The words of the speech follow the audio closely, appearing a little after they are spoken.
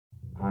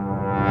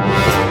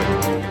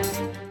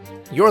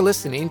You're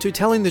listening to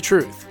Telling the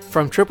Truth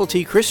from Triple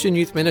T Christian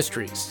Youth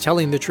Ministries,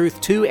 telling the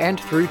truth to and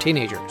through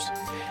teenagers.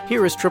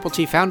 Here is Triple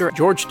T founder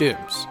George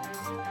Dooms.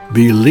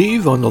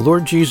 Believe on the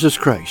Lord Jesus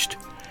Christ.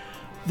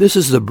 This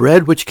is the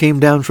bread which came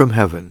down from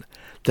heaven,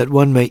 that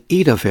one may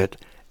eat of it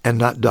and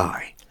not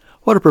die.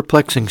 What a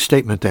perplexing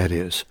statement that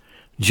is.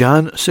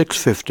 John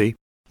 6:50,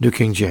 New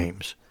King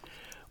James.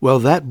 Well,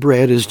 that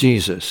bread is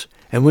Jesus,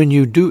 and when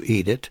you do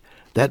eat it,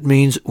 that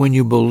means when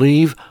you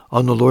believe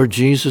on the Lord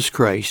Jesus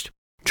Christ,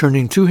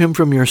 turning to Him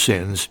from your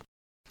sins,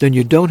 then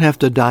you don't have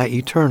to die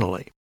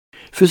eternally.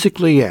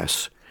 Physically,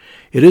 yes.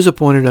 It is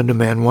appointed unto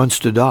man once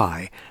to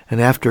die,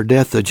 and after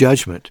death the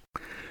judgment.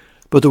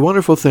 But the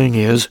wonderful thing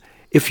is,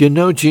 if you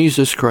know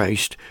Jesus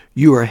Christ,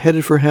 you are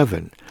headed for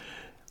heaven.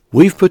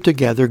 We've put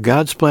together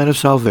God's plan of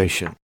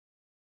salvation.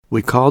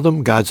 We call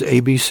them God's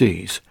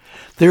ABCs.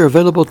 They're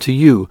available to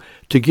you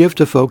to give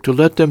to folk to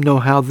let them know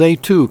how they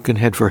too can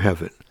head for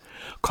heaven.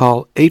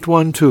 Call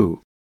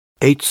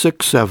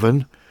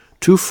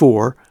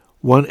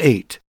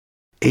 812-867-2418.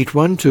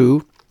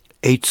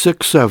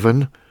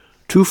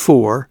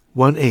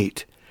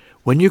 812-867-2418.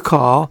 When you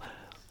call,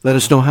 let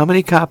us know how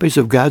many copies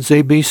of God's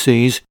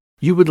ABCs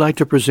you would like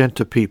to present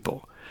to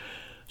people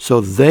so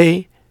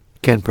they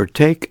can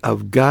partake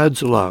of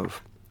God's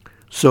love,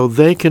 so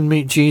they can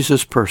meet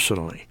Jesus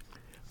personally.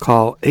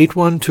 Call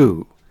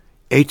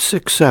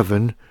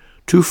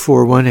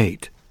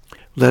 812-867-2418.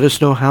 Let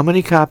us know how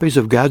many copies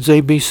of God's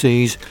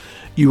ABCs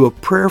you will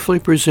prayerfully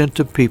present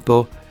to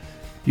people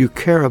you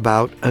care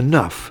about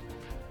enough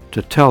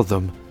to tell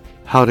them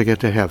how to get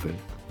to heaven.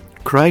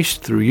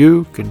 Christ, through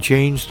you, can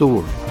change the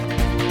world.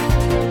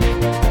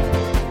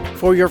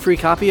 For your free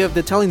copy of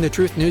the Telling the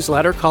Truth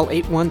newsletter, call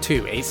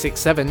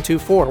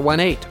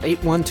 812-867-2418,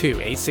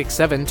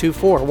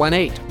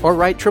 812-867-2418, or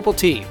write Triple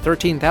T,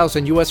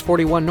 13,000 U.S.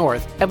 41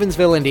 North,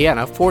 Evansville,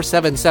 Indiana,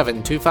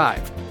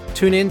 47725.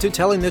 Tune in to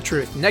Telling the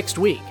Truth next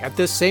week at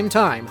this same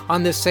time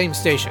on this same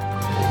station.